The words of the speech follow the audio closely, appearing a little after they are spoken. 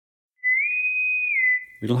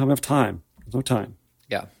We don't have enough time. There's no time.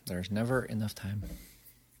 Yeah, there's never enough time.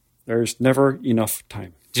 There's never enough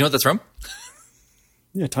time. Do you know what that's from?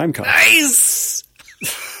 Yeah, Time Cop. Nice!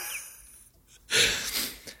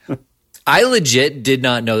 I legit did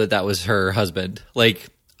not know that was her husband. When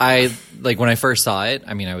I first saw it,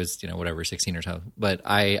 I mean, I was, 16 or so, but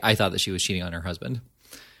I thought that she was cheating on her husband.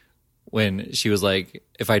 When she was like,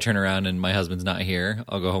 if I turn around and my husband's not here,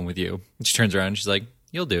 I'll go home with you. And she turns around and she's like,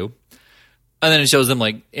 you'll do. And then it shows them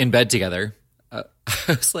like in bed together. I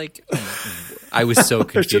was like, I was so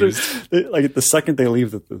confused. Like the second they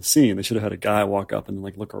leave the scene, they should have had a guy walk up and then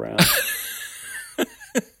like look around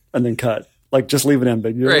and then cut. Like just leave it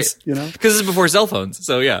ambiguous, right. Because this is before cell phones.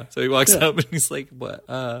 So yeah. So he walks up and he's like, what?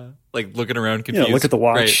 Like looking around confused. Yeah, look at the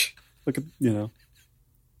watch. Right. Look at,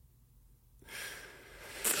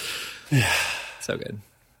 Yeah. So good.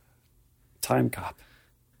 Time Cop.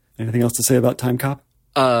 Anything else to say about Time Cop?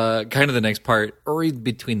 Kind of the next part, or read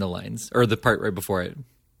between the lines, or the part right before it.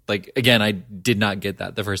 Like, again, I did not get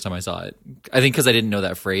that the first time I saw it. I think because I didn't know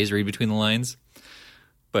that phrase, read between the lines.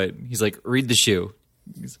 But he's like, read the shoe.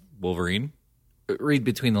 He's, Wolverine? Read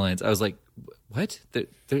between the lines. I was like, what?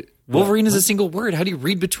 Wolverine is a single word. How do you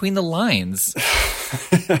read between the lines?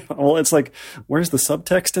 Well, it's like, where's the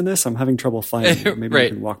subtext in this? I'm having trouble finding it. Maybe you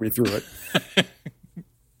can walk me through it.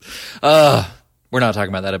 We're not talking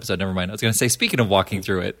about that episode. Never mind. I was going to say, speaking of walking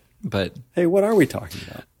through it, but... Hey, what are we talking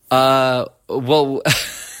about? Well,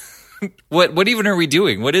 what even are we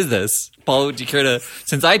doing? What is this? Paul, would you care to...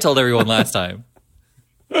 Since I told everyone last time,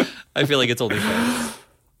 I feel like it's only fair.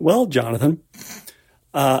 Well, Jonathan,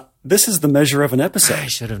 this is the measure of an episode. I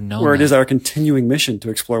should have known where it is our continuing mission to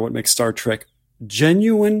explore what makes Star Trek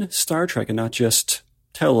genuine Star Trek and not just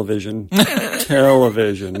television.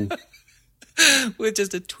 Television. With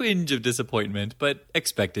just a twinge of disappointment, but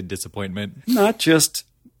expected disappointment. Not just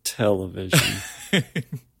television.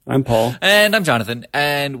 I'm Paul. And I'm Jonathan.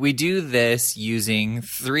 And we do this using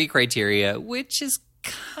 3 criteria, which is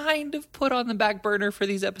kind of put on the back burner for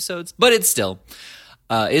these episodes, but it's still...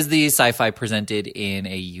 is the sci-fi presented in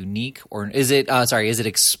a unique, or is it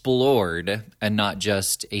explored and not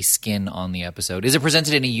just a skin on the episode? Is it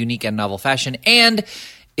presented in a unique and novel fashion? And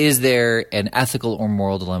is there an ethical or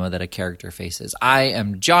moral dilemma that a character faces? I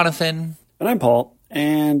am Jonathan. And I'm Paul.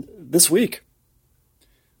 And this week,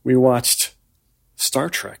 we watched Star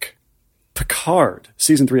Trek Picard,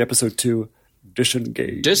 Season 3, Episode 2,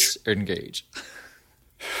 Disengage. Disengage.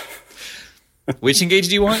 Which engage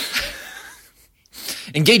do you want?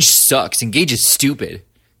 Engage sucks. Engage is stupid.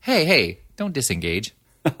 Hey, don't disengage.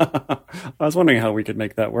 I was wondering how we could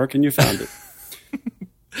make that work, and you found it.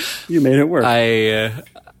 You made it work.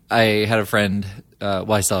 I had a friend,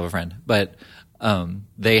 I still have a friend, but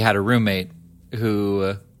they had a roommate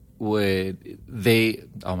who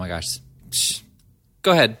oh my gosh.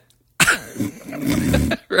 Go ahead.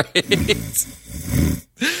 Right.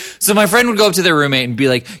 So my friend would go up to their roommate and be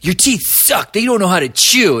like, your teeth suck. They don't know how to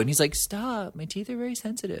chew. And he's like, stop. My teeth are very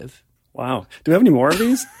sensitive. Wow. Do we have any more of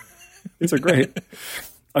these? These are great.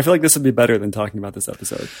 I feel like this would be better than talking about this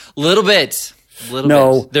episode. A little bit.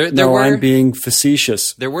 I'm being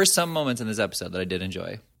facetious. There were some moments in this episode that I did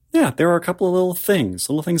enjoy. Yeah, there are a couple of little things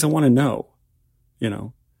I want to know.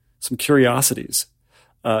 Some curiosities.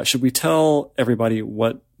 Should we tell everybody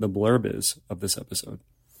what the blurb is of this episode?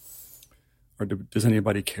 Or does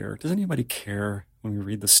anybody care? Does anybody care when we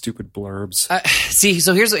read the stupid blurbs?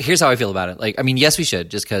 So here's how I feel about it. Like, I mean, yes, we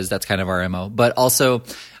should, just because that's kind of our MO. But also,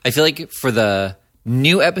 I feel like for the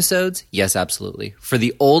new episodes, yes, absolutely. For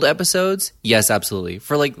the old episodes, yes, absolutely.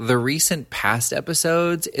 For like the recent past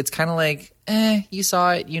episodes, it's kind of like, you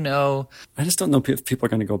saw it, I just don't know if people are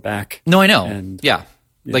going to go back. No, I know. Yeah.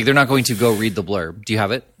 Like they're not going to go read the blurb. Do you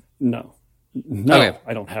have it? No, okay.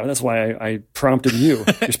 I don't have it. That's why I prompted you.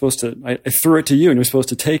 You're supposed to. I threw it to you, and you're supposed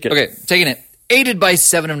to take it. Okay, taking it. Aided by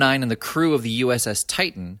 7 of 9 and the crew of the USS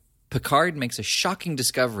Titan, Picard makes a shocking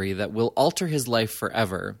discovery that will alter his life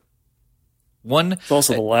forever. He's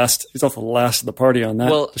also the last of the party on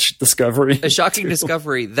that discovery. A shocking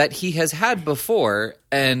discovery that he has had before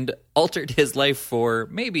and altered his life for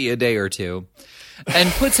maybe a day or two, and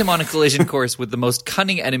puts him on a collision course with the most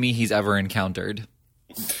cunning enemy he's ever encountered.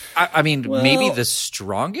 I mean, maybe the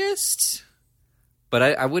strongest, but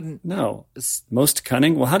I wouldn't... No. Most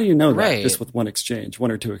cunning? Well, how do you know that? Right. Just with one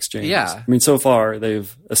or two exchanges. Yeah. I mean, so far,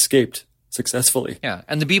 they've escaped successfully. Yeah,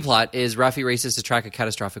 and the B-plot is Raffi races to track a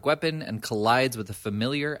catastrophic weapon and collides with a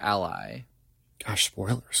familiar ally. Gosh,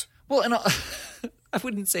 spoilers. Well, and I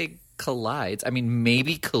wouldn't say collides. I mean,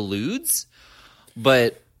 maybe colludes,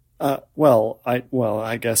 but...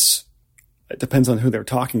 I guess... It depends on who they're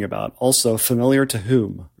talking about. Also, familiar to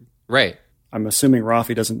whom? Right. I'm assuming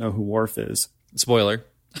Rafi doesn't know who Worf is. Spoiler.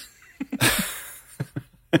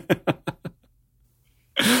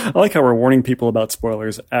 I like how we're warning people about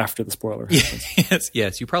spoilers after the spoiler happens.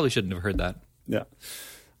 Yes. You probably shouldn't have heard that. Yeah.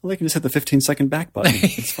 Well, they can just hit the 15-second back button.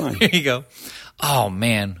 It's fine. There you go. Oh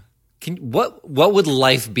man, what would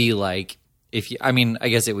life be like if you? I mean, I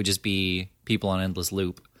guess it would just be people on endless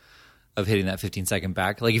loop of hitting that 15-second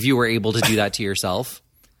back. Like if you were able to do that to yourself,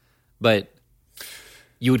 but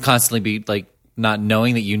you would constantly be like not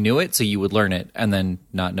knowing that you knew it, so you would learn it, and then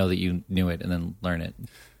not know that you knew it, and then learn it.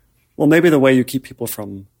 Well, maybe the way you keep people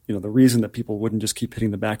from, the reason that people wouldn't just keep hitting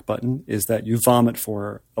the back button is that you vomit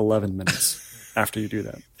for 11 minutes after you do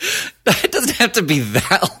that. It doesn't have to be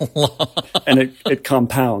that long. And it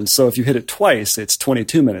compounds. So if you hit it twice, it's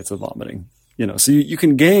 22 minutes of vomiting. So you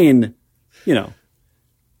can gain,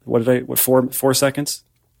 what 4 seconds?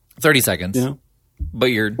 30 seconds. But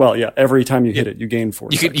you're... Well, yeah, every time you hit it, you gain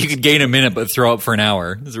 4 seconds. You could gain a minute but throw up for an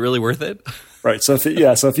hour. Is it really worth it? Right. So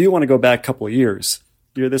if you want to go back a couple of year,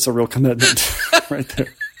 that's a real commitment right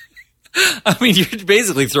there. I mean, you're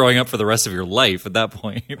basically throwing up for the rest of your life at that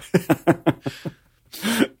point.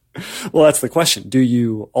 Well, that's the question. Do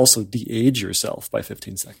you also de-age yourself by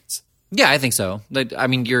 15 seconds? Yeah, I think so. I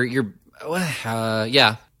mean,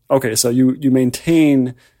 yeah. Okay, so you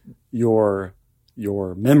maintain your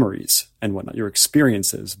memories and whatnot, your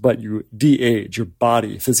experiences, but you de-age, your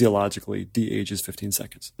body physiologically de-ages 15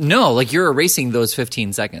 seconds. No, like you're erasing those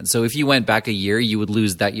 15 seconds. So if you went back a year, you would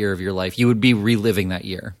lose that year of your life. You would be reliving that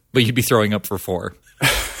year, but you'd be throwing up for 4.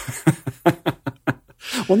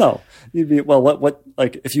 Well, no. You'd be, what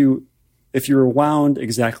like if you rewound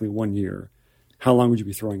exactly 1 year, how long would you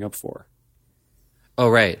be throwing up for? Oh,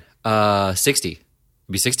 right. 60. It'd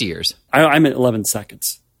be 60 years. I meant 11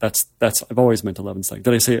 seconds. That's I've always meant 11 seconds.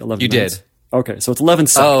 Did I say 11 You minutes? did. Okay, so it's 11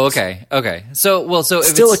 seconds. Oh, okay. So if still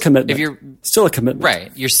it's, a commitment. If you're still a commitment.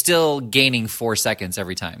 right, you're still gaining 4 seconds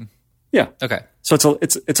every time. Yeah. Okay. So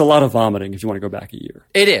it's a lot of vomiting if you want to go back a year.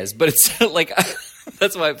 It is, but it's like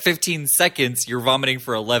that's why 15 seconds you're vomiting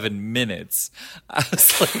for 11 minutes. I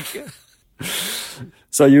was like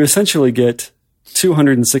So you essentially get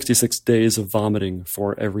 266 days of vomiting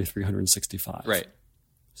for every 365. Right.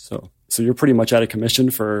 So you're pretty much out of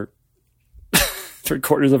commission for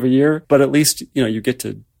 3/4 of a year, but at least you get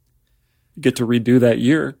to redo that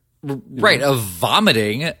year. Right, of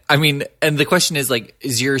vomiting. I mean, and the question is like,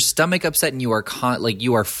 is your stomach upset and you are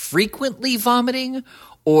you are frequently vomiting,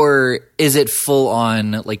 or is it full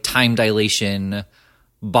on like time dilation,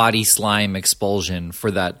 body slime expulsion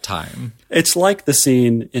for that time? It's like the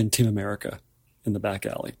scene in Team America in the back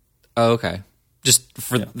alley. Oh, okay. Just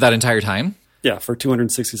for that entire time? Yeah, for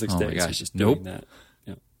 266 days. Oh my gosh. He's just doing that.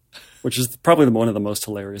 Yeah. Which is probably one of the most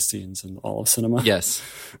hilarious scenes in all of cinema. Yes.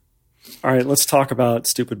 All right, let's talk about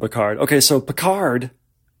stupid Picard. Okay, so Picard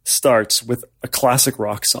starts with a classic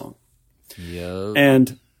rock song. Yep.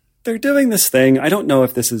 And they're doing this thing. I don't know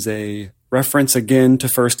if this is a reference again to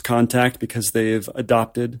First Contact because they've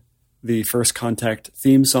adopted the First Contact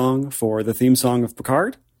theme song for the theme song of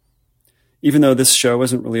Picard. Even though this show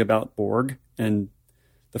isn't really about Borg, and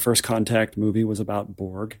the First Contact movie was about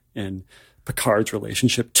Borg and Picard's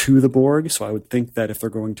relationship to the Borg. So I would think that if they're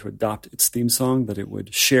going to adopt its theme song, that it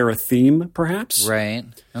would share a theme, perhaps. Right.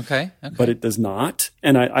 Okay. But it does not.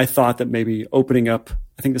 And I thought that maybe opening up,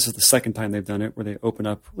 I think this is the second time they've done it, where they open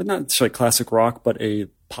up with not necessarily classic rock, but a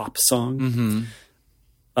pop song.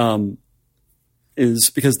 Mm-hmm. Is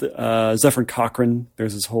because Zephyr Cochrane,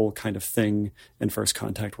 there's this whole kind of thing in First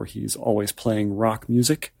Contact where he's always playing rock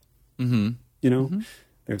music. Mm-hmm. Mm-hmm.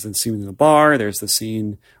 There's the scene in the bar. There's the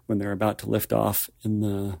scene when they're about to lift off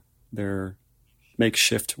in their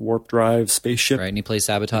makeshift warp drive spaceship. Right, and he plays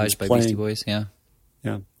Sabotage by Beastie Boys. Yeah.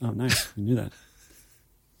 Yeah. Oh, nice. You knew that.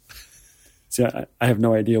 See, I have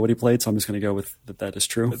no idea what he played, so I'm just going to go with that is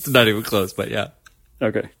true. It's not even close, but yeah.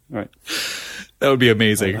 Okay. All right. That would be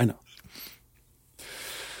amazing. I know.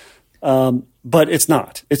 But it's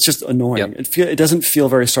not. It's just annoying. Yep. It doesn't feel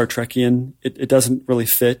very Star Trekian. It doesn't really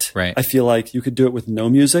fit. Right. I feel like you could do it with no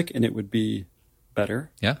music and it would be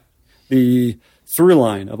better. Yeah. The through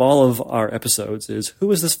line of all of our episodes is,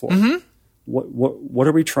 who is this for? Mm-hmm. What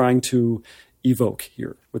are we trying to evoke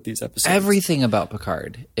here with these episodes? Everything about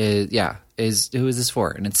Picard is who is this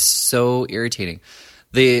for? And it's so irritating.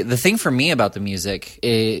 The thing for me about the music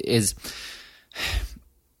is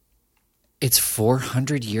it's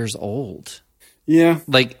 400 years old. Yeah.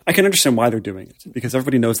 Like, I can understand why they're doing it, because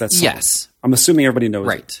everybody knows that song. Yes. I'm assuming everybody knows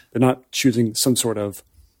right. it. They're not choosing some sort of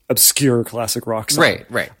obscure classic rock song.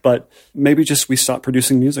 Right. But maybe just we stop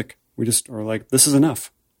producing music. We just are like, this is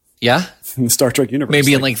enough. Yeah. in the Star Trek universe.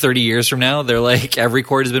 Maybe in like 30 years from now, they're like, every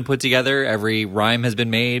chord has been put together, every rhyme has been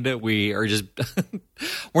made. We are just,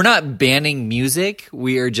 we're not banning music.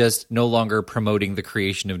 We are just no longer promoting the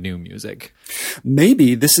creation of new music.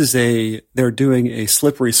 Maybe this is they're doing a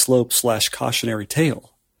slippery slope / cautionary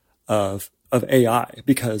tale of AI,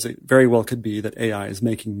 because it very well could be that AI is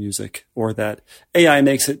making music, or that AI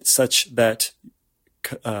makes it such that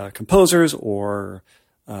composers or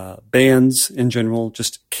bands in general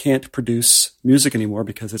just can't produce music anymore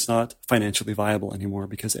because it's not financially viable anymore,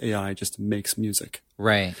 because AI just makes music.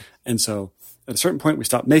 Right. And so at a certain point we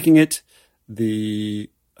stop making it. The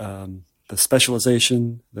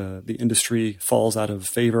specialization, the industry falls out of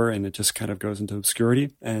favor, and it just kind of goes into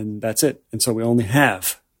obscurity, and that's it. And so we only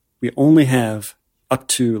have up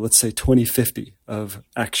to, let's say, 2050 of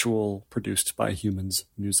actual produced by humans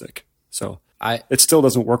music. So it still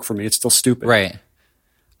doesn't work for me. It's still stupid. Right.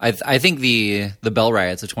 I think the Bell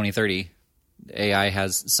riots of 2030, AI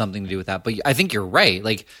has something to do with that. But I think you're right.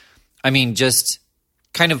 Like, I mean, just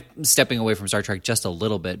kind of stepping away from Star Trek just a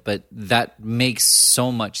little bit, but that makes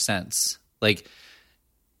so much sense. Like,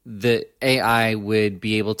 the AI would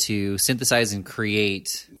be able to synthesize and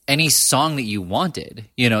create any song that you wanted.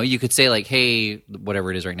 You know, you could say like, hey, whatever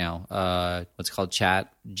it is right now, what's it called,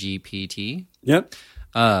 Chat GPT. Yep.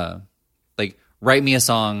 Like, write me a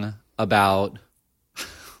song about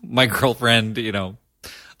my girlfriend, you know,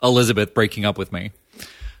 Elizabeth breaking up with me.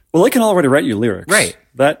 Well, it can already write you lyrics. Right.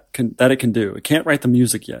 That it can do. It can't write the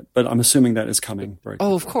music yet, but I'm assuming that is coming very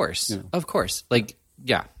quickly. Oh, of course. Of course. Like,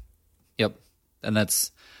 yeah. Yep. And that's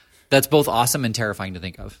both awesome and terrifying to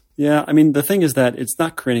think of. Yeah, I mean, the thing is that it's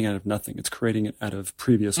not creating out of nothing. It's creating it out of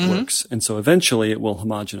previous works. And so eventually it will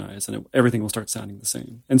homogenize, and everything will start sounding the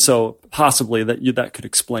same. And so possibly that could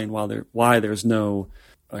explain why there's no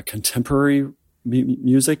contemporary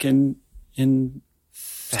music in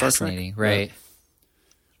Star Trek. Fascinating, right. Yeah.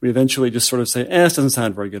 We eventually just sort of say, this doesn't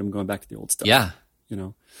sound very good. I'm going back to the old stuff. Yeah. You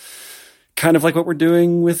know, kind of like what we're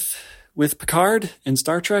doing with Picard and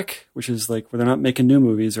Star Trek, which is like where they're not making new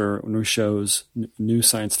movies or new shows, new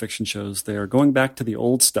science fiction shows. They are going back to the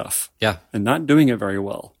old stuff. Yeah. And not doing it very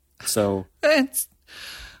well. So.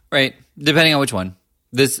 Right. Depending on which one.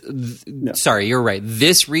 Sorry, you're right.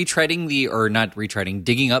 This digging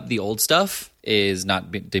up the old stuff is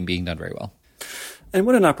not being done very well. And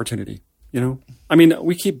what an opportunity, you know? I mean,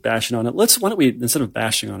 we keep bashing on it. Why don't we, instead of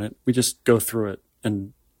bashing on it, we just go through it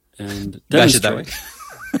and demonstrate. Bash it that way.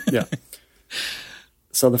 Yeah.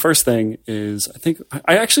 So the first thing is, I think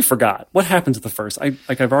I actually forgot what happens at the first.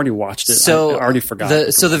 I've already watched it. So I already forgot.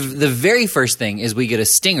 The very first thing is we get a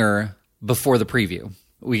stinger before the preview.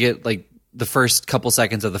 We get like the first couple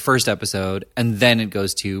seconds of the first episode, and then it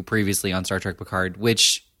goes to previously on Star Trek Picard,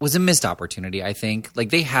 which was a missed opportunity, I think.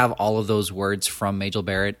 Like, they have all of those words from Majel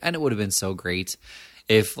Barrett, and it would have been so great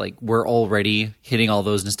if, like, we're already hitting all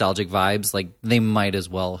those nostalgic vibes. Like, they might as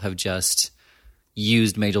well have just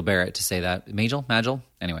used Majel Barrett to say that. Magel?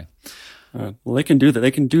 Anyway. Well, they can do that.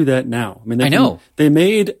 They can do that now. I mean, I know. They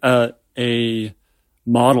made a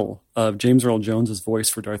model of James Earl Jones's voice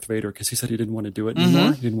for Darth Vader because he said he didn't want to do it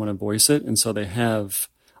anymore. He didn't want to voice it. And so they have,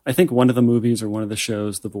 I think one of the movies or one of the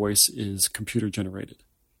shows, the voice is computer generated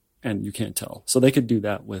and you can't tell. So they could do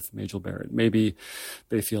that with Majel Barrett. Maybe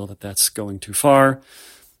they feel that that's going too far.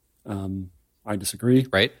 I disagree.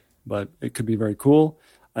 Right. But it could be very cool.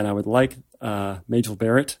 And I would like Majel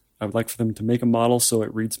Barrett. I would like for them to make a model so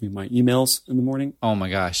it reads me my emails in the morning. Oh my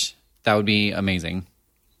gosh. That would be amazing.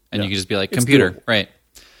 And yeah. you could just be like, computer. Right.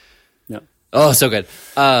 Yeah. Oh, so good.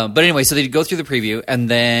 But anyway, so they go through the preview, and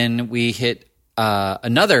then we hit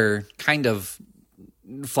another kind of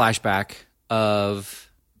flashback of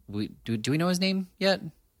do we know his name yet?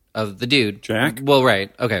 Of the dude. Jack? Well,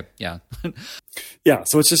 right. Okay. Yeah. Yeah.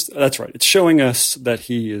 So it's just, that's right. It's showing us that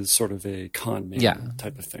he is sort of a con man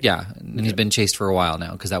type of thing. Yeah. And he's been chased for a while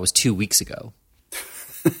now because that was 2 weeks ago.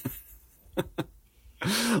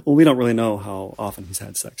 Well, we don't really know how often he's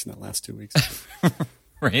had sex in that last 2 weeks.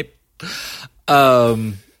 Right.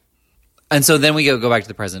 And so then we go back to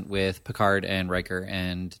the present with Picard and Riker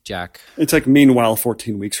and Jack. It's like, meanwhile,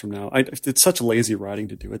 14 weeks from now. It's such lazy writing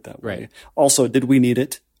to do it that way. Right. Also, did we need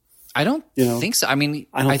it? I don't think so. I mean,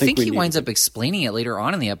 I think he winds up explaining it later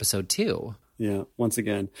on in the episode too. Yeah, once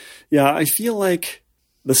again. Yeah, I feel like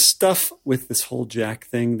the stuff with this whole Jack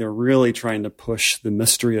thing, they're really trying to push the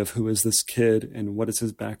mystery of who is this kid and what is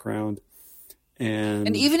his background.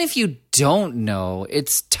 And even if you don't know,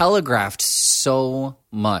 it's telegraphed so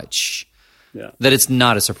much that it's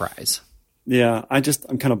not a surprise. Yeah, I'm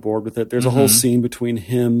kind of bored with it. There's a whole scene between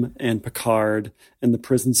him and Picard in the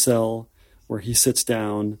prison cell where he sits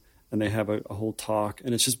down and they have a whole talk,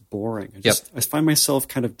 and it's just boring. I find myself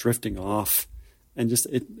kind of drifting off, and just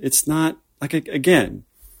it's not like, again,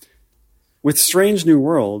 with Strange New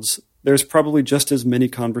Worlds, there's probably just as many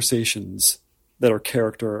conversations that are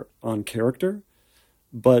character on character,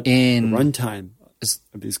 but the runtime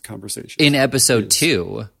of these conversations in episode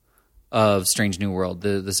 2 of Strange New World,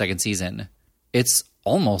 the second season, it's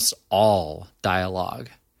almost all dialogue,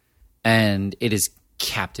 and it is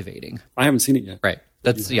captivating. I haven't seen it yet. Right.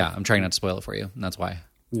 I'm trying not to spoil it for you, and that's why.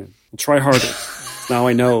 Yeah. I'll try harder. Now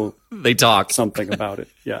I know they talk something about it.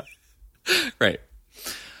 Yeah. Right.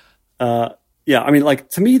 Yeah, I mean, like,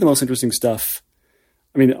 to me, the most interesting stuff,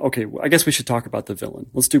 I mean, okay, I guess we should talk about the villain.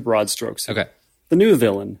 Let's do broad strokes. Okay. The new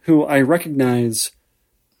villain, who I recognize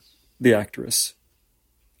the actress.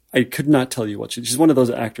 I could not tell you what she's one of those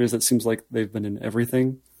actors that seems like they've been in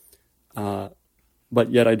everything, but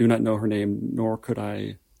yet I do not know her name, nor could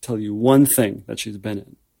I tell you one thing that she's been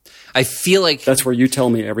in. I feel like that's where you tell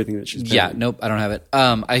me everything that she's been in. Yeah, nope, I don't have it.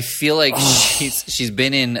 I feel like she's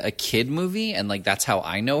been in a kid movie, and like that's how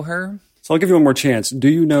I know her. So I'll give you one more chance. Do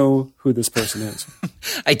you know who this person is?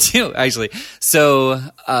 I do, actually. So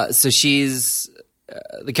she's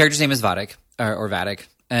the character's name is Vadik or Vadik,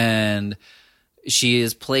 and she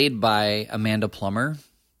is played by Amanda Plummer.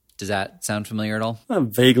 Does that sound familiar at all?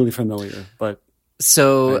 Vaguely familiar, but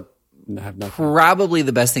so I have nothing. Probably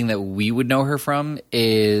the best thing that we would know her from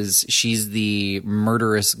is she's the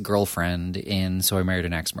murderous girlfriend in So I Married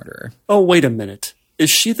an Axe Murderer. Oh, wait a minute.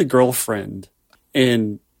 Is she the girlfriend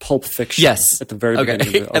in Pulp Fiction? Yes. At the very beginning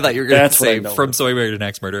of it. Okay. I thought you were going to say from So I Married an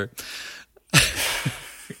Axe Murderer.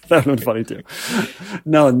 That would have been funny too.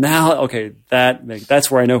 No, now, okay,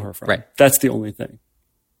 that's where I know her from. Right. That's the only thing.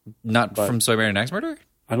 Not from So I Married an Axe Murderer?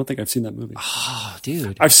 I don't think I've seen that movie. Oh,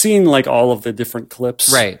 dude. I've seen like all of the different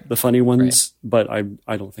clips. Right. The funny ones, but I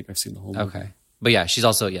don't think I've seen the whole movie. Okay. But yeah, she's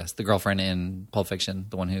also, the girlfriend in Pulp Fiction,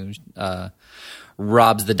 the one who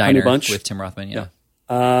robs the diner with Tim Rothman.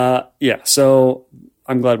 Yeah. Yeah. So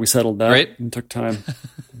I'm glad we settled that. Right. It took time.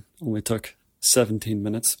 Only took 17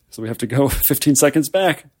 minutes. So we have to go 15 seconds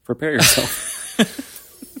back. Prepare yourself.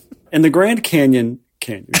 And the Grand Canyon,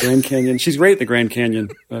 she's great at the Grand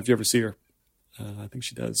Canyon. If you ever see her, I think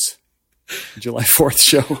she does the July 4th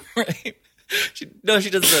show. Right. She does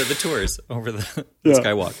the tours over the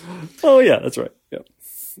Skywalk. Oh, yeah, that's right. Yeah.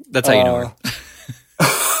 That's how you know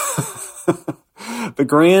her. The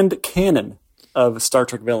Grand Canon of Star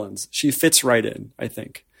Trek villains. She fits right in, I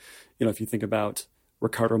think. You know, if you think about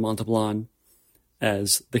Ricardo Montalban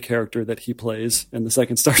as the character that he plays in the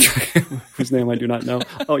second Star Trek, whose name I do not know.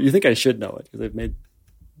 Oh, you think I should know it because they've made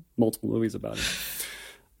multiple movies about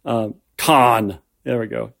it. Khan. There we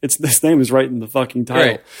go. This name is right in the fucking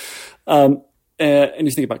title. Right. And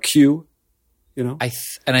you think about Q, you know? I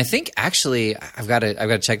think actually I've got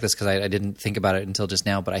to check this because I didn't think about it until just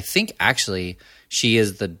now, but I think actually she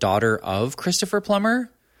is the daughter of Christopher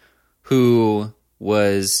Plummer, who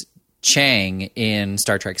was Chang in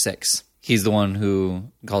Star Trek 6. He's the one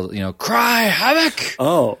who called, cry havoc.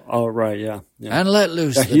 Oh, right, yeah. And let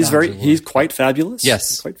loose. Yeah, he's quite fabulous.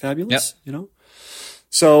 Yes, quite fabulous. Yep.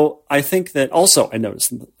 So I think that also another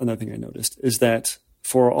thing I noticed is that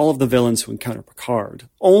for all of the villains who encounter Picard,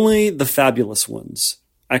 only the fabulous ones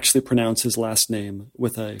actually pronounce his last name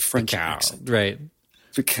with a French accent. Right.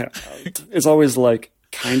 Picard. It's always like,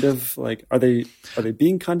 kind of like, are they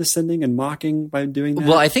being condescending and mocking by doing that?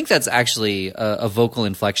 Well, I think that's actually a vocal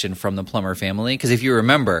inflection from the Plummer family, because if you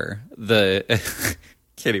remember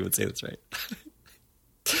can't even say this right.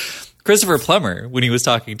 Christopher Plummer, when he was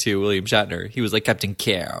talking to William Shatner, he was like Captain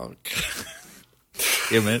Kirk.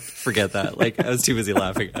 Damn it, forget that. Like, I was too busy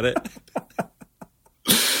laughing at it.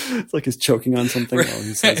 It's like he's choking on something while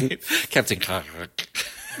he says it. Captain Kirk.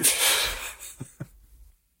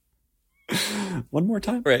 One more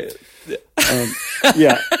time? Right.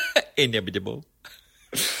 Yeah. Inevitable.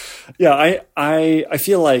 Yeah, I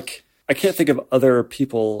feel like I can't think of other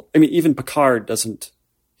people. I mean, even Picard doesn't.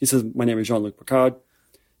 He says, "My name is Jean-Luc Picard."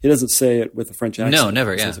 He doesn't say it with a French accent. No,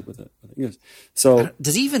 never. He Yeah. says it with a English. So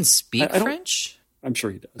does he even speak French? I'm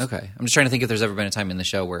sure he does. Okay, I'm just trying to think if there's ever been a time in the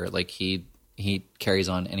show where like he carries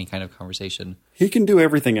on any kind of conversation. He can do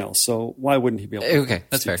everything else, so why wouldn't he be able to? Okay,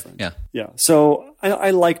 that's fair. French? Yeah. Yeah. So I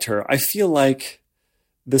liked her. I feel like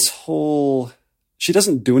this whole. She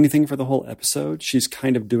doesn't do anything for the whole episode. She's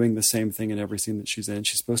kind of doing the same thing in every scene that she's in.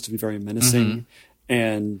 She's supposed to be very menacing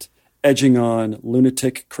and edging on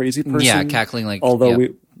lunatic, crazy person. Yeah, cackling like. Although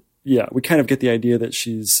we kind of get the idea that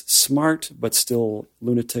she's smart but still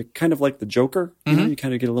lunatic, kind of like the Joker. You know, you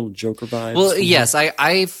kind of get a little Joker vibe. Well, yes,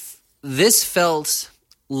 this felt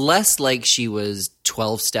less like she was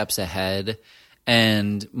 12 steps ahead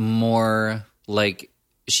and more like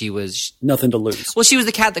she was nothing to lose. Well, she was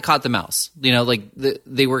the cat that caught the mouse. You know, like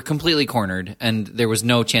they were completely cornered and there was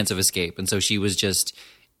no chance of escape. And so she was just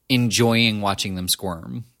enjoying watching them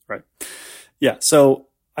squirm. Right. Yeah. So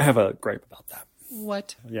I have a gripe about that.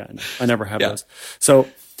 What? Yeah, I never have those. So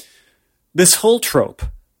this whole trope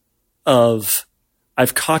of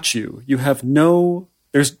I've caught you, you have no,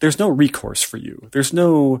 there's no recourse for you. There's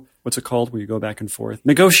no, what's it called where you go back and forth?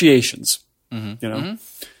 Negotiations, you know?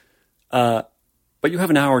 But you have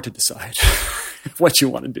an hour to decide what you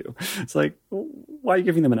want to do. It's like, why are you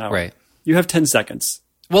giving them an hour? Right. You have 10 seconds.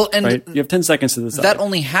 Well, and right? You have 10 seconds to decide. That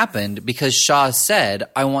only happened because Shaw said,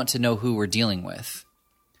 I want to know who we're dealing with.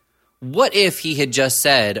 What if he had just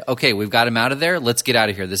said, okay, we've got him out of there. Let's get out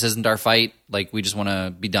of here. This isn't our fight. Like, we just want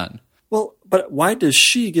to be done. Well, but why does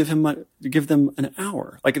she give them an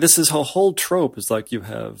hour? Like, this is her whole trope is like, you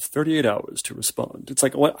have 38 hours to respond. It's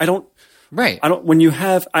like, what? When you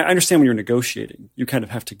have, I understand when you're negotiating, you kind of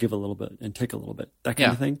have to give a little bit and take a little bit, that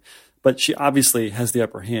kind of thing. But she obviously has the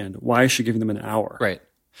upper hand. Why is she giving them an hour? Right.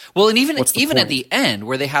 Well, and even at the end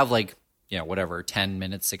where they have like, 10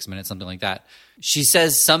 minutes, 6 minutes, something like that. She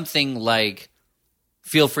says something like,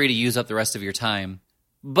 feel free to use up the rest of your time,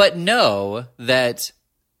 but know that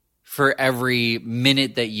for every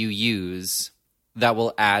minute that you use, that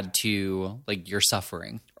will add to like your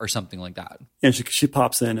suffering or something like that. And she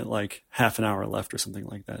pops in at like half an hour left or something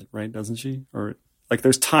like that, right? Doesn't she? Or like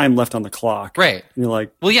there's time left on the clock. Right. And you're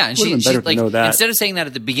like, well, yeah. And she's like, know that. Instead of saying that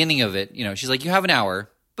at the beginning of it, she's like, you have an hour,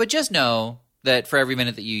 but just know that for every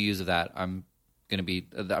minute that you use of that, I'm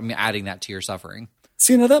adding that to your suffering.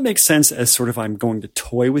 See, that makes sense as sort of I'm going to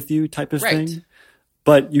toy with you type of thing.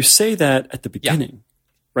 But you say that at the beginning,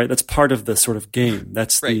 right? That's part of the sort of game.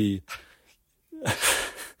 That's right.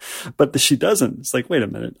 But she doesn't. It's like, wait a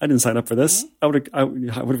minute, I didn't sign up for this. I would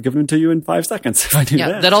have given it to you in 5 seconds if I knew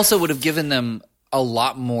that. That also would have given them a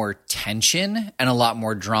lot more tension and a lot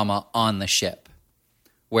more drama on the ship.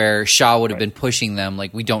 Where Shaw would have been pushing them,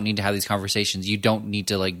 like, we don't need to have these conversations. You don't need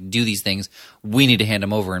to, like, do these things. We need to hand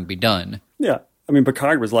them over and be done. Yeah. I mean,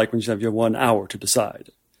 Picard was like, when you have 1 hour to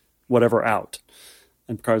decide, whatever out.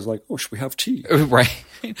 And Picard's like, oh, should we have tea? Right.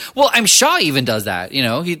 Well, I'm Shaw even does that.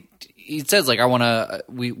 He says, like,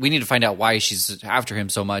 we need to find out why she's after him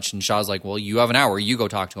so much. And Shaw's like, well, you have an hour. You go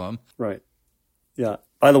talk to him. Right. Yeah.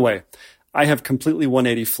 By the way, I have completely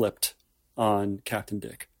 180 flipped on Captain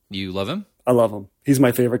Dick. You love him? I love him. He's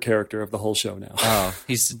my favorite character of the whole show now. Oh,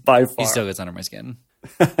 he's by far. He still gets under my skin.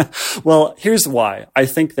 Well, here's why. I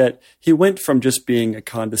think that he went from just being a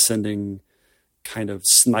condescending kind of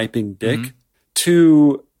sniping dick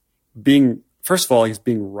to being, first of all, he's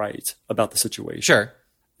being right about the situation. Sure.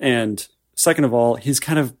 And second of all, he's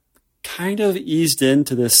kind of eased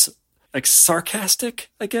into this like sarcastic,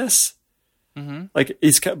 I guess. Mm-hmm. Like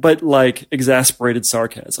but like exasperated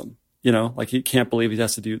sarcasm. Like he can't believe he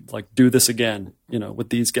has to do this again, with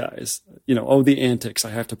these guys, the antics I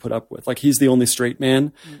have to put up with. Like he's the only straight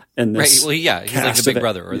man. And this right. Well, yeah, he's like the big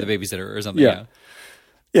brother or the babysitter or something. Yeah.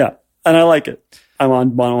 Yeah. And I like it. I'm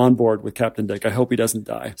on board with Captain Dick. I hope he doesn't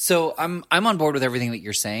die. So I'm on board with everything that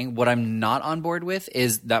you're saying. What I'm not on board with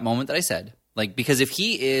is that moment that I said, like, because if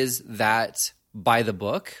he is that by the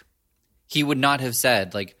book, he would not have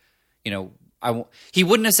said like, he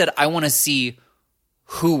wouldn't have said, I want to see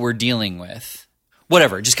who we're dealing with,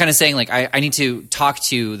 whatever. Just kind of saying like, I need to talk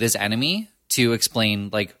to this enemy to explain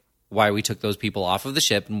like why we took those people off of the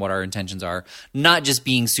ship and what our intentions are, not just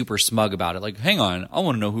being super smug about it. Like, hang on, I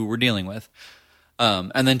want to know who we're dealing with.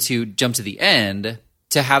 And then to jump to the end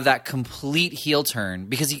to have that complete heel turn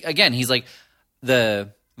because he's like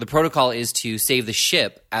the protocol is to save the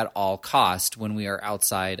ship at all cost when we are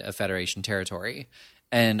outside of Federation territory.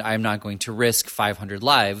 And I'm not going to risk 500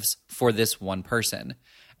 lives for this one person.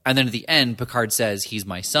 And then at the end, Picard says, he's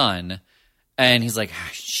my son. And he's like,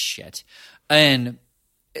 shit. And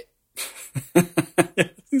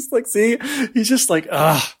he's like, see, he's just like,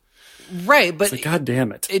 ah. Right, but like, God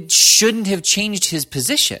damn it. It shouldn't have changed his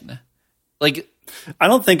position. Like, I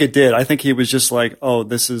don't think it did. I think he was just like, oh,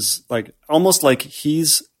 this is like almost like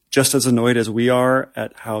he's just as annoyed as we are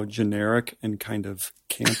at how generic and kind of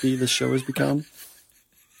campy this show has become.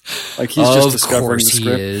 Like he's just discovering the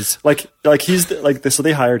script. He is. Like he's like this. So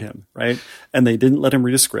they hired him, right? And they didn't let him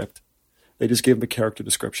read a script. They just gave him a character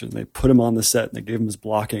description. They put him on the set and they gave him his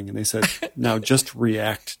blocking. And they said, now just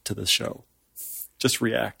react to this show. Just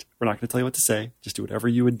react. We're not going to tell you what to say. Just do whatever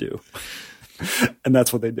you would do. And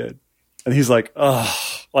that's what they did. And he's like, oh,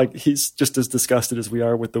 like he's just as disgusted as we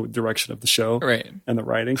are with the direction of the show and the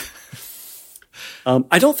writing.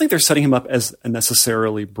 I don't think they're setting him up as a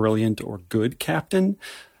necessarily brilliant or good captain.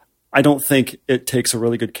 I don't think it takes a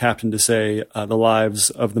really good captain to say the lives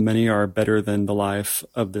of the many are better than the life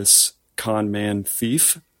of this con man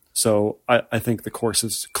thief. So I think the course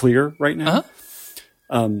is clear right now.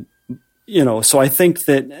 So I think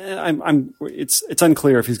that it's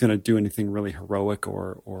unclear if he's going to do anything really heroic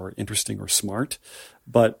or interesting or smart.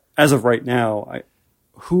 But as of right now,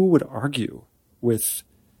 who would argue with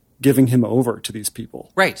giving him over to these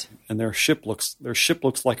people? Right. And their ship looks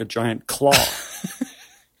like a giant claw.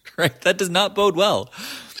 Right. That does not bode well.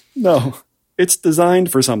 No, it's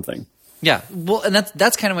designed for something. Yeah. Well, and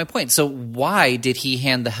that's kind of my point. So why did he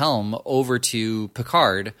hand the helm over to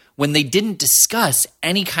Picard when they didn't discuss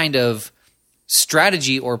any kind of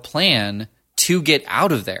strategy or plan to get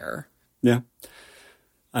out of there? Yeah.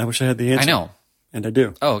 I wish I had the answer. I know. And I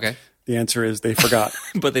do. Oh, okay. The answer is they forgot.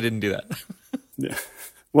 But they didn't do that. Yeah.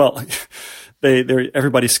 Well,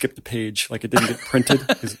 everybody skipped a page, like it didn't get printed.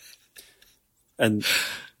 And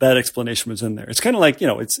that explanation was in there. It's kind of like,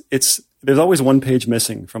 there's always one page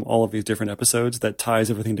missing from all of these different episodes that ties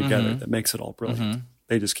everything together, that makes it all brilliant.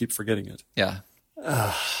 They just keep forgetting it. Yeah.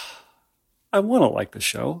 I want to like the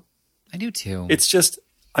show. I do too. It's just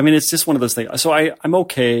one of those things. So I'm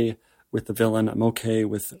okay with the villain. I'm okay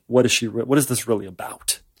with what is this really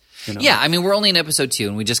about? Yeah. I mean, we're only in episode 2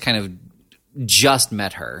 and we just kind of just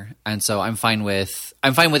met her. And so I'm fine with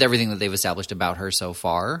everything that they've established about her so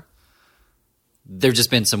far. There've just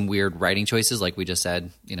been some weird writing choices, like we just said,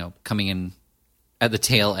 coming in at the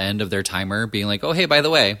tail end of their timer, being like, oh, hey, by the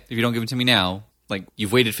way, if you don't give it to me now, like,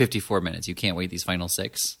 you've waited 54 minutes. You can't wait these final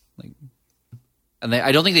 6. And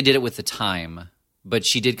I don't think they did it with the time, but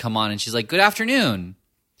she did come on and she's like, good afternoon.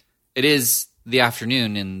 It is the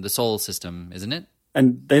afternoon in the Sol system, isn't it?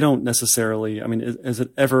 And they don't necessarily, has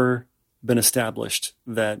it ever been established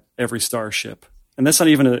that every starship, and that's not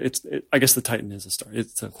even I guess the Titan is a star.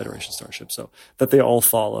 It's a Federation starship, so that they all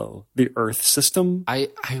follow the Earth system. I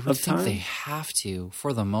would think they have to,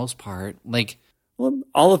 for the most part.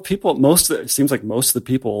 All of people, it seems like most of the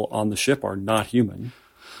people on the ship are not human.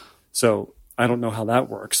 So I don't know how that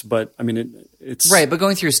works, but it's right. But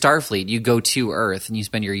going through Starfleet, you go to Earth and you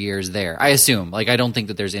spend your years there. I assume. I don't think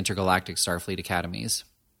that there's intergalactic Starfleet academies.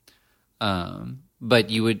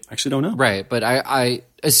 But you would actually don't know, right? But I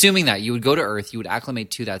assuming that you would go to Earth, you would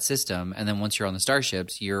acclimate to that system, and then once you're on the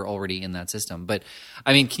starships, you're already in that system. But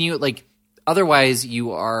can you otherwise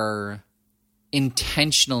you are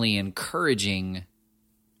intentionally encouraging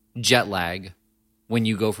jet lag when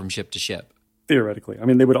you go from ship to ship. Theoretically,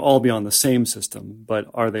 they would all be on the same system, but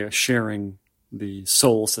are they sharing the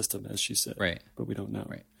Sol system, as she said? Right. But we don't know.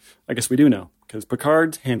 Right. I guess we do know because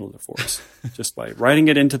Picard handled it for us just by writing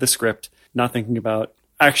it into the script, not thinking about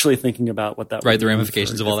what that right, the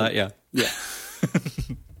ramifications of all that. Yeah.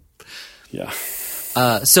 Yeah.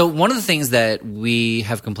 So one of the things that we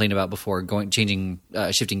have complained about before,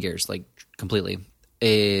 shifting gears completely,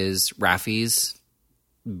 is Raffi's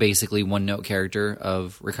basically one-note character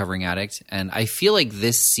of recovering addict. And I feel like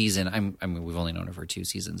this season, we've only known her for 2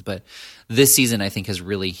 seasons, but this season I think has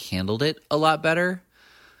really handled it a lot better.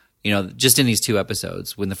 Just in these 2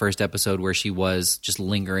 episodes, when the first episode where she was just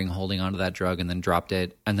lingering, holding onto that drug and then dropped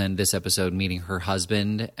it. And then this episode meeting her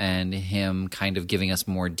husband and him kind of giving us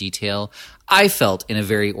more detail. I felt in a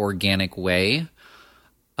very organic way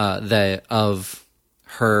how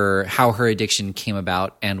her addiction came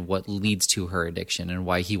about and what leads to her addiction and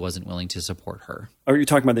why he wasn't willing to support her. Are you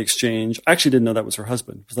talking about the exchange? I actually didn't know that was her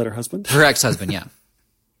husband. Was that her husband? Her ex-husband, yeah.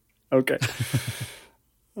 Okay.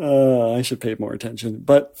 I should pay more attention.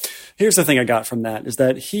 But here's the thing I got from that is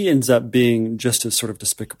that he ends up being just as sort of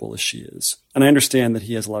despicable as she is. And I understand that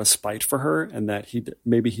he has a lot of spite for her and that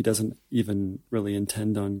maybe he doesn't even really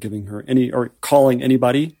intend on giving her or calling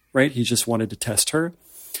anybody, right? He just wanted to test her.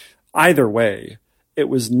 Either way, it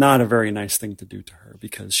was not a very nice thing to do to her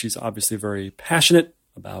because she's obviously very passionate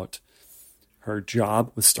about her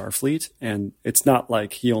job with Starfleet. And it's not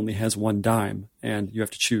like he only has one dime and you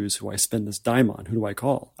have to choose who I spend this dime on. Who do I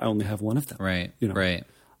call? I only have one of them. Right. Right.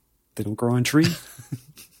 They don't grow on trees.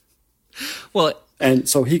 Well, and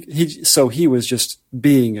so he was just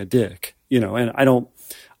being a dick, and I don't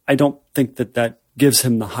think that gives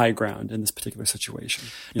him the high ground in this particular situation.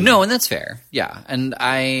 No, and that's fair. Yeah. And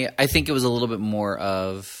I think it was a little bit more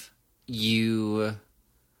of you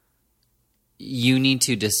need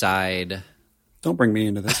to decide. Don't bring me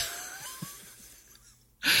into this.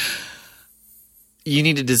 You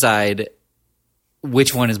need to decide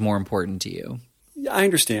which one is more important to you. Yeah, I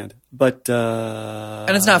understand, but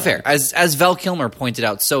and it's not fair. As Val Kilmer pointed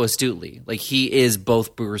out so astutely, he is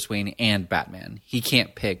both Bruce Wayne and Batman. He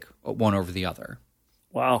can't pick one over the other.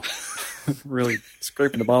 Wow. Really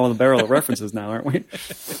scraping the bottom of the barrel of references now, aren't we?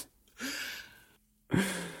 I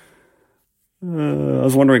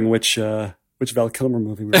was wondering which Val Kilmer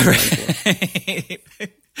movie we were going for.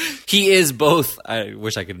 He is both. I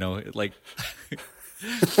wish I could know. Like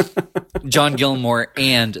John Gilmore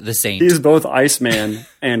and the Saint. He's both Iceman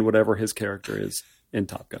and whatever his character is in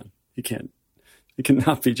Top Gun. He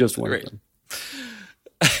cannot be just one of them.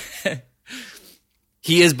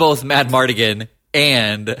 He is both Mad Mardigan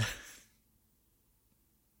and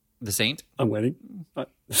the Saint. I'm waiting.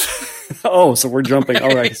 Oh, so we're jumping.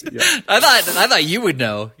 All right. Yeah. I thought you would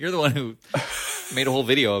know. You're the one who made a whole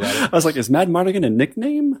video about it. I was like, is Mad Mardigan a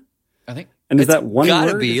nickname? I think. And is that one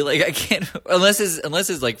gotta word? be. Like, I can't, unless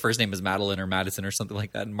his like first name is Madeline or Madison or something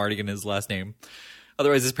like that, and Mardigan is his last name.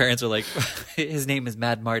 Otherwise, his parents are like, his name is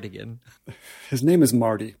Mad Mardigan. His name is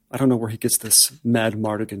Marty. I don't know where he gets this Mad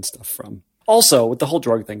Mardigan stuff from. Also, with the whole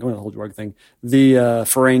drug thing, the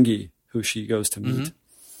Ferengi who she goes to meet,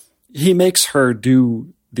 he makes her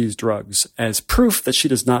do these drugs as proof that she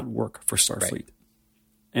does not work for Starfleet. Right.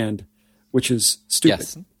 And which is stupid.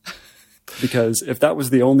 Yes. Because if that was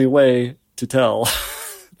the only way to tell,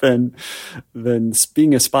 then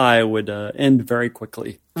being a spy would end very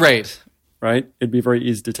quickly. Right. Right? It'd be very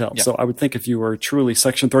easy to tell. Yeah. So I would think if you were truly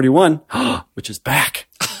Section 31, which is back.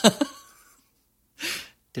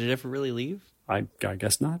 Did it ever really leave? I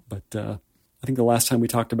guess not. But I think the last time we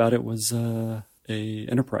talked about it was a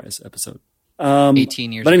Enterprise episode.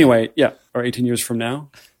 18 years But anyway, yeah. Or 18 years from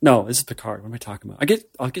now. No, this is Picard. What am I talking about?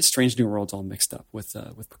 I'll get Strange New Worlds all mixed up with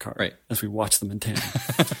Picard. Right. As we watch them in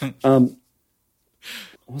tandem.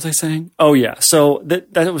 What was I saying? Oh, yeah. So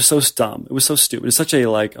that was so dumb. It was so stupid. It's such a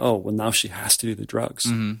like, oh, well, now she has to do the drugs.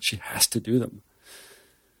 Mm-hmm. She has to do them.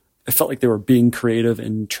 I felt like they were being creative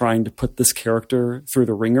in trying to put this character through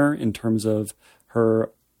the ringer in terms of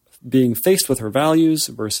her being faced with her values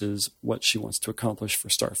versus what she wants to accomplish for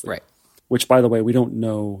Starfleet. Right. Which, by the way, we don't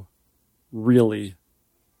know really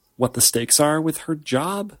what the stakes are with her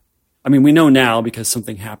job. I mean, we know now because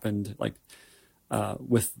something happened, like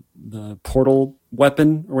with the portal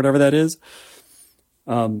weapon or whatever that is.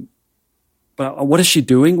 But what is she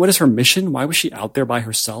doing? What is her mission? Why was she out there by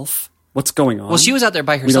herself? What's going on? Well, she was out there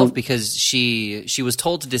by herself because she was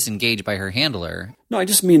told to disengage by her handler. No, I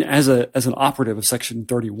just mean as an operative of Section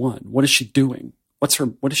 31. What is she doing?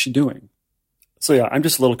 What is she doing? So yeah, I'm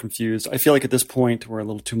just a little confused. I feel like at this point we're a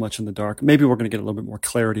little too much in the dark. Maybe we're going to get a little bit more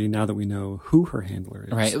clarity now that we know who her handler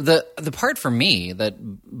is. Right. The part for me that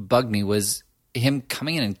bugged me was him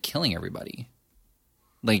coming in and killing everybody.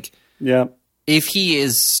 Like, yeah, if he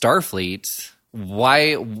is Starfleet,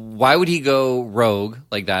 why would he go rogue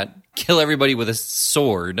like that? Kill everybody with a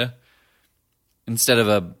sword instead of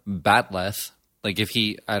a batleth. Like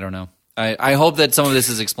I don't know. I hope that some of this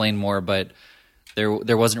is explained more, but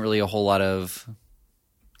there wasn't really a whole lot of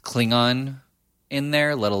Klingon in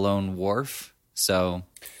there, let alone Worf. So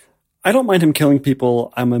I don't mind him killing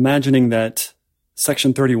people. I'm imagining that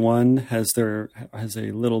Section 31 has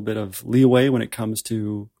a little bit of leeway when it comes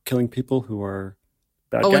to killing people who are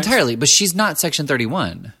bad guys. Entirely. But she's not Section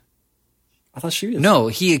 31. I thought she is. No,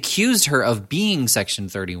 he accused her of being Section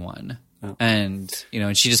 31. Oh. And,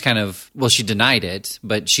 and she just kind of, she denied it,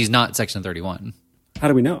 but she's not Section 31. How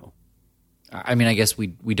do we know? I mean, I guess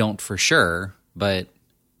we don't for sure, but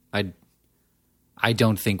I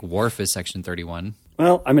don't think Worf is Section 31.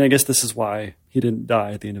 Well, I mean, I guess this is why he didn't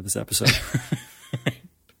die at the end of this episode.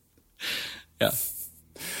 Yeah.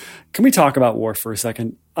 Can we talk about Worf for a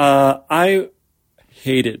second? I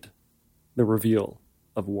hated the reveal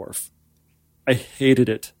of Worf. I hated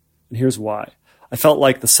it, and here's why. I felt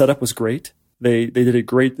like the setup was great. They did it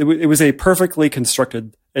great. It was a perfectly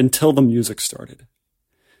constructed until the music started,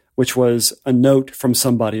 which was a note from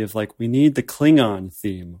somebody of like, we need the Klingon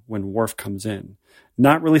theme when Worf comes in.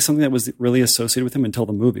 Not really something that was really associated with him until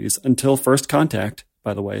the movies, until First Contact,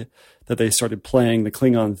 by the way, that they started playing the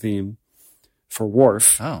Klingon theme for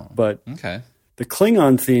Worf. Oh, but okay. The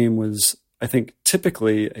Klingon theme was, I think,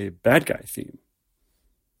 typically a bad guy theme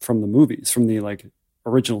from the movies, from the like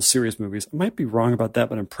original series movies. I might be wrong about that,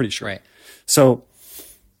 but I'm pretty sure. Right. So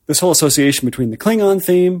this whole association between the Klingon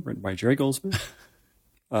theme, written by Jerry Goldsmith,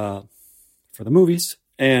 for the movies,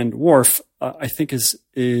 and Worf, I think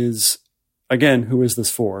is again, who is this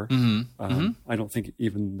for? Mm-hmm. I don't think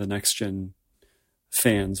even the next gen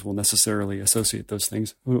fans will necessarily associate those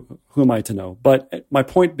things. Who am I to know? But my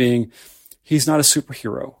point being, he's not a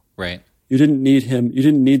superhero. Right. You didn't need him. You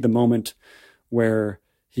didn't need the moment where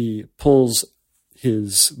he pulls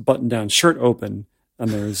his button-down shirt open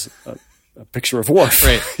and there's a picture of Worf.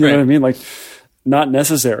 Right. You know what I mean? Like, not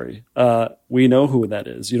necessary. We know who that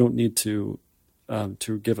is. You don't need to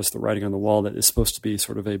give us the writing on the wall that is supposed to be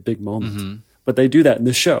sort of a big moment. Mm-hmm. But they do that in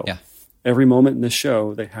this show. Yeah. every moment in this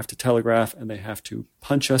show, they have to telegraph and they have to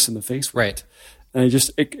punch us in the face with Right.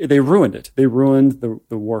 it. And they ruined it. They ruined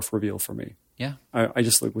the Worf reveal for me. Yeah. I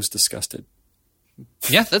just was disgusted.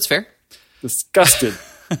 Yeah, that's fair. Disgusted.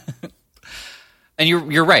 And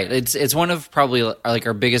you're right. It's one of probably like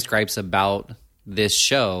our biggest gripes about this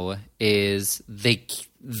show is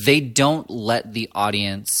they don't let the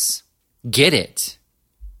audience get it.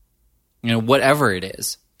 You know, whatever it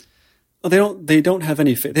is. Well, they don't have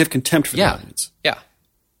any faith. They have contempt for the audience. Yeah.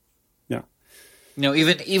 Yeah. You know,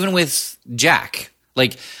 even with Jack,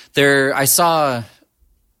 like I saw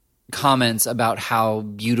comments about how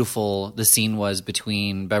beautiful the scene was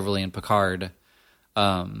between Beverly and Picard,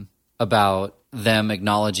 about them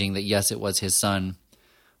acknowledging that yes, it was his son,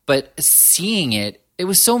 but seeing it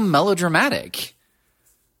was so melodramatic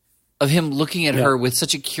of him looking at her with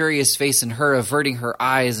such a curious face and her averting her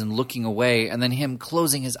eyes and looking away, and then him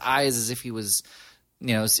closing his eyes as if he was,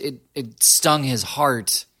 you know, it stung his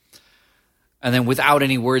heart. And then without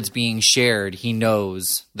any words being shared, he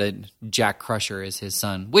knows that Jack Crusher is his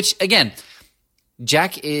son. Which, again,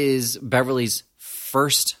 Jack is Beverly's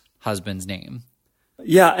first husband's name.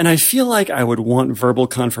 Yeah, and I feel like I would want verbal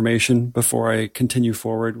confirmation before I continue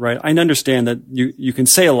forward, right? I understand that you can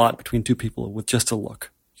say a lot between two people with just a look.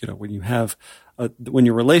 You know, when you have when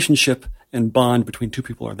your relationship and bond between two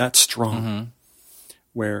people are that strong,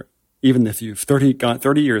 where even if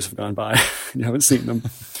 30 years have gone by and you haven't seen them,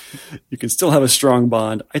 you can still have a strong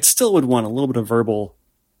bond. I still would want a little bit of verbal.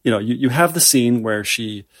 You know, you have the scene where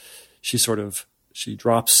she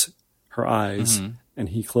drops her eyes and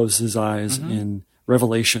he closes his eyes in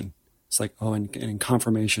revelation. It's like, oh, and in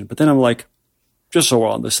confirmation. But then I'm like, just so we're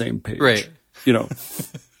on the same page, right? You know.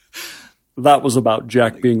 That was about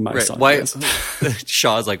Jack being my son. Why?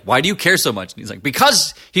 Shaw's like, why do you care so much? And he's like,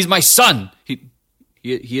 because he's my son. He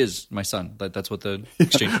is my son. That's what the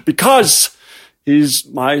exchange. Because he's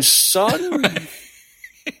my son.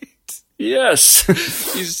 Yes,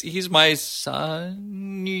 he's my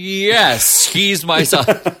son. Yes, he's my son.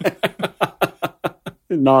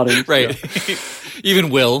 Nodding, right? Yeah.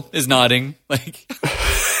 Even Will is nodding. Like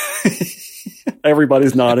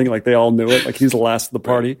everybody's nodding, like they all knew it. Like he's the last of the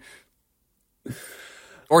party.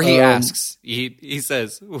 Or he asks, he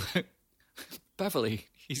says, Beverly,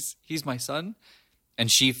 he's my son. And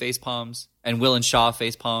she face palms, and Will and Shaw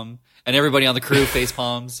face palm, and everybody on the crew face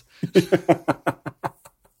palms.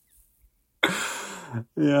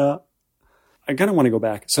 Yeah. I kind of want to go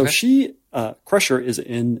back. So Crusher is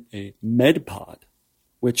in a med pod,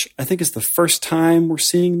 which I think is the first time we're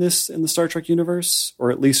seeing this in the Star Trek universe,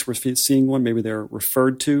 or at least we're seeing one. Maybe they're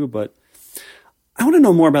referred to, but I want to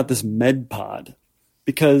know more about this med pod,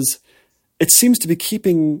 because it seems to be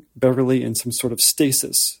keeping Beverly in some sort of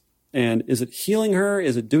stasis. And is it healing her?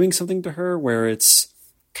 Is it doing something to her where it's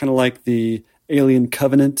kind of like the Alien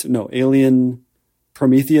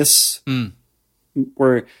Prometheus,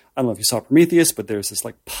 where I don't know if you saw Prometheus, but there's this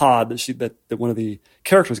like pod that one of the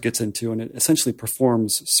characters gets into, and it essentially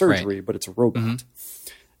performs surgery, but it's a robot.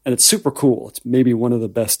 And it's super cool. It's maybe one of the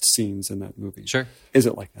best scenes in that movie. Sure. Is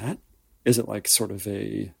it like that? Is it like sort of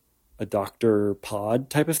a doctor pod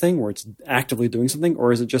type of thing where it's actively doing something,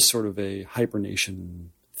 or is it just sort of a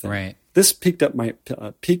hibernation thing? Right. This piqued my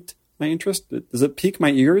interest. Does it pique my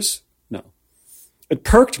ears? No. It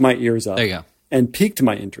perked my ears up. There you go. And piqued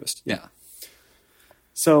my interest. Yeah.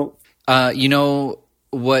 So, you know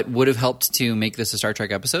what would have helped to make this a Star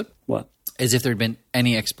Trek episode? What? Is if there had been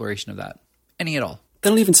any exploration of that. Any at all. They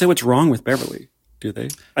don't even say what's wrong with Beverly, do they?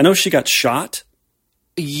 I know she got shot.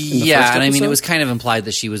 Yeah, and I mean, it was kind of implied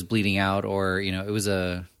that she was bleeding out, or, you know, it was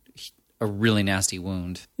a really nasty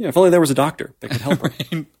wound. Yeah, if only there was a doctor that could help her.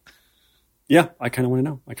 Right. Yeah, I kind of want to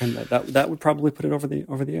know. That would probably put it over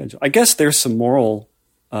the edge. I guess there's some moral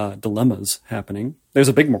dilemmas happening. There's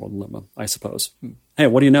a big moral dilemma, I suppose. Hey,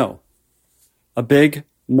 what do you know? A big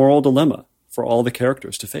moral dilemma for all the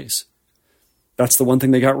characters to face. That's the one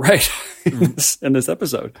thing they got right in this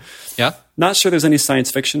episode. Yeah. Not sure there's any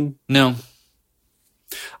science fiction. No.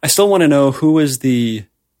 I still want to know who is the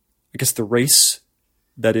race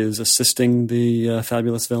that is assisting the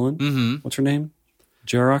fabulous villain. Mm-hmm. What's her name?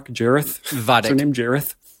 Jareth? Vadik. What's her name?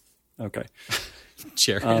 Jareth? Okay.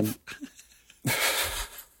 Jareth.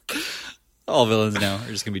 All villains now are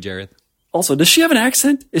just going to be Jareth. Also, does she have an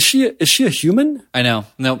accent? Is she a human? I know.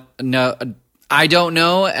 No, I don't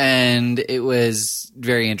know, and it was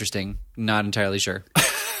very interesting. Not entirely sure. I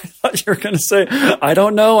thought you were going to say, I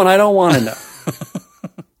don't know and I don't want to know.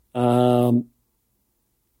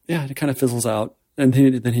 Yeah, it kind of fizzles out. And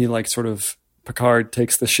then he like sort of, Picard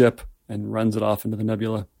takes the ship and runs it off into the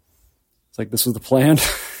nebula. It's like, this was the plan.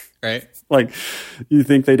 Right? Like, you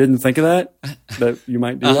think they didn't think of that? That you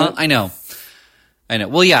might do that? I know.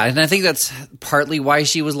 Well, yeah, and I think that's partly why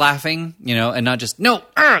she was laughing, and not just, no,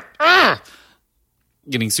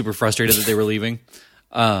 getting super frustrated that they were leaving.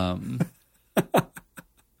 I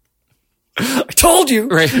told you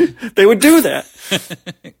right. they would do that.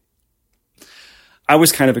 I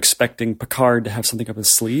was kind of expecting Picard to have something up his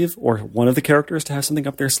sleeve, or one of the characters to have something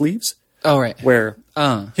up their sleeves. Oh, right. Where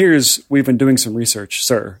we've been doing some research,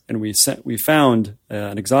 sir, and we found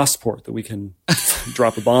an exhaust port that we can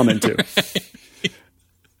drop a bomb into.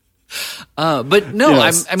 But no,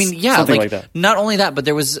 yes, something like that. Not only that, but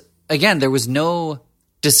there was no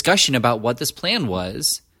discussion about what this plan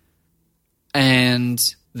was, and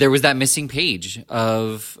there was that missing page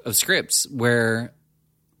of scripts where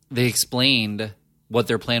they explained what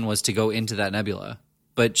their plan was to go into that nebula.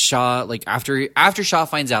 But Shaw, after Shaw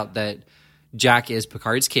finds out that Jack is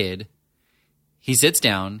Picard's kid, he sits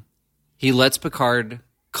down, he lets Picard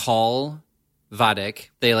call Vadic.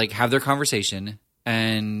 They have their conversation,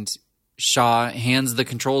 and Shaw hands the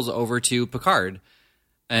controls over to Picard.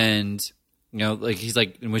 And, he's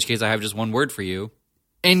like, in which case I have just one word for you.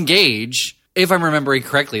 Engage. If I'm remembering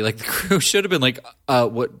correctly, the crew should have been like,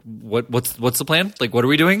 what's the plan? What are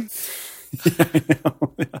we doing? Yeah, I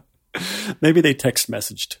know. Yeah. Maybe they text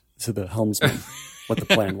messaged to the helmsman what the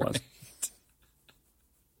plan was.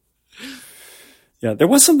 Yeah, there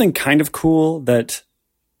was something kind of cool that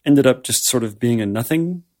ended up just sort of being a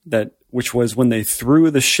nothing, which was when they threw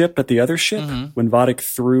the ship at the other ship, when Vadic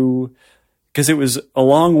threw, because it was a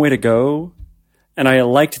long way to go. And I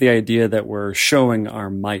liked the idea that we're showing our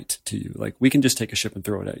might to you. We can just take a ship and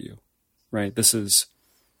throw it at you, right?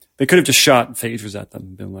 They could have just shot phasers at them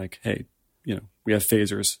and been like, hey, we have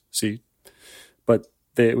phasers, see? But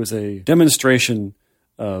it was a demonstration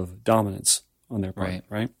of dominance on their part,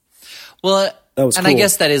 right? Well, that was and cool. I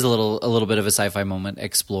guess that is a little bit of a sci-fi moment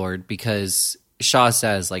explored, because Shaw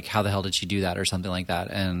says, how the hell did she do that or something like that?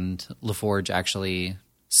 And LaForge actually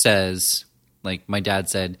says, my dad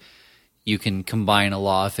said, you can combine a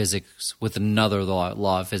law of physics with another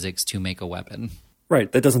law of physics to make a weapon.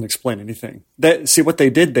 Right. That doesn't explain anything. See, what they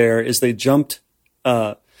did there is they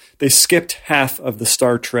skipped half of the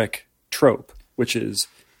Star Trek trope, which is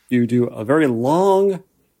you do a very long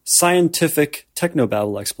scientific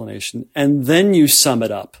technobabble explanation, and then you sum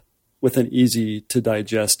it up with an easy to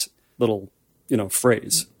digest little,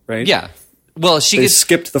 phrase, right? Yeah. Well, they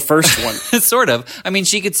skipped the first one. Sort of. I mean,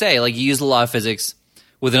 she could say, you use the law of physics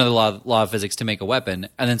with another law of physics to make a weapon,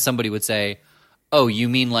 and then somebody would say, oh, you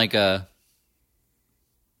mean I'm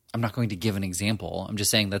not going to give an example. I'm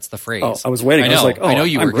just saying that's the phrase. Oh, I was waiting. I was I know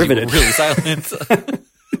you were riveted. Really silent.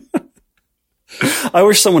 I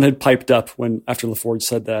wish someone had piped up after LaForge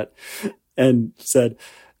said that and said,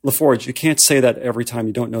 LaForge, you can't say that every time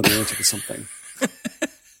you don't know the answer to something.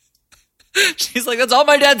 She's like, that's all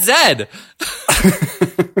my dad said.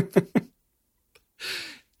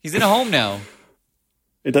 He's in a home now.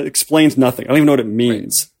 It explains nothing. I don't even know what it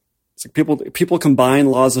means. Right. It's people combine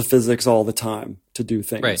laws of physics all the time to do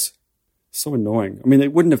things. Right. So annoying. I mean,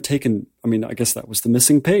 it wouldn't have taken. I mean, I guess that was the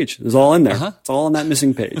missing page. It was all in there. Uh-huh. It's all on that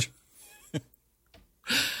missing page. I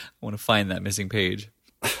want to find that missing page.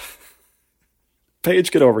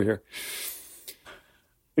 Paige, get over here.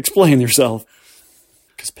 Explain yourself.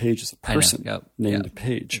 Because Paige is a person named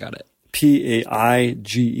Paige. Got it. Paige.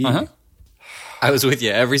 Uh-huh. I was with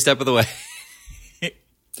you every step of the way.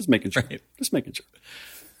 Just making sure. Right. Just making sure.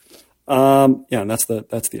 And that's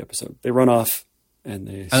the episode. They run off and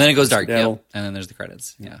then it goes dark. Yep. And then there's the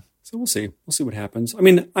credits. Yeah. So we'll see. We'll see what happens. I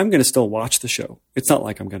mean, I'm going to still watch the show. It's not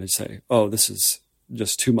like I'm going to say, "Oh, this is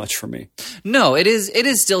just too much for me." No, it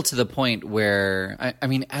is still to the point where I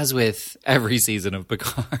mean, as with every season of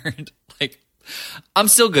Picard, I'm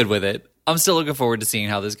still good with it. I'm still looking forward to seeing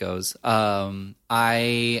how this goes. I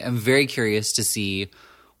am very curious to see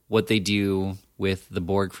what they do with the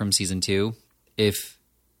Borg from season 2, if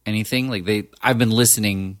anything. I've been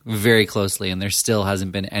listening very closely, and there still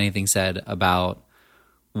hasn't been anything said about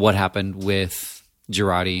what happened with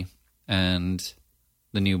Jurati and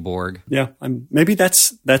the new Borg. Yeah, maybe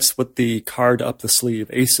that's what the card up the sleeve,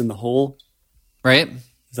 ace in the hole, right?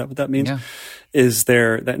 Is that what that means? Yeah.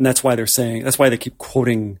 And that's why that's why they keep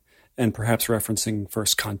quoting and perhaps referencing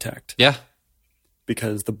First Contact. Yeah,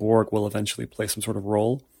 because the Borg will eventually play some sort of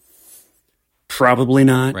role. Probably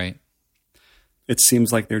not. Right. It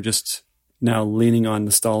seems like they're just now leaning on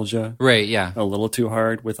nostalgia. Right, yeah. A little too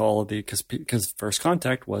hard with all of because First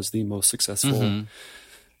Contact was the most successful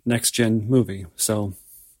next-gen movie. So,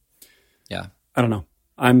 yeah. I don't know.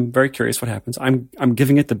 I'm very curious what happens. I'm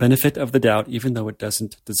giving it the benefit of the doubt, even though it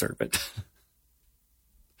doesn't deserve it.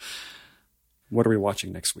 What are we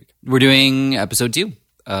watching next week? We're doing episode 2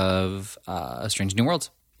 of Strange New Worlds.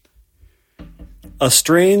 A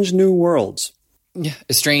Strange New Worlds. Yeah,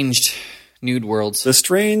 Estranged Nude Worlds.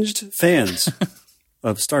 Estranged fans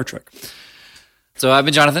of Star Trek. So I've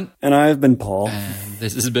been Jonathan. And I've been Paul. And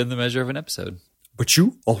this has been The Measure of an Episode. But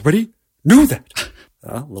you already knew that.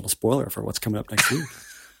 A little spoiler for what's coming up next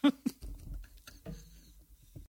week.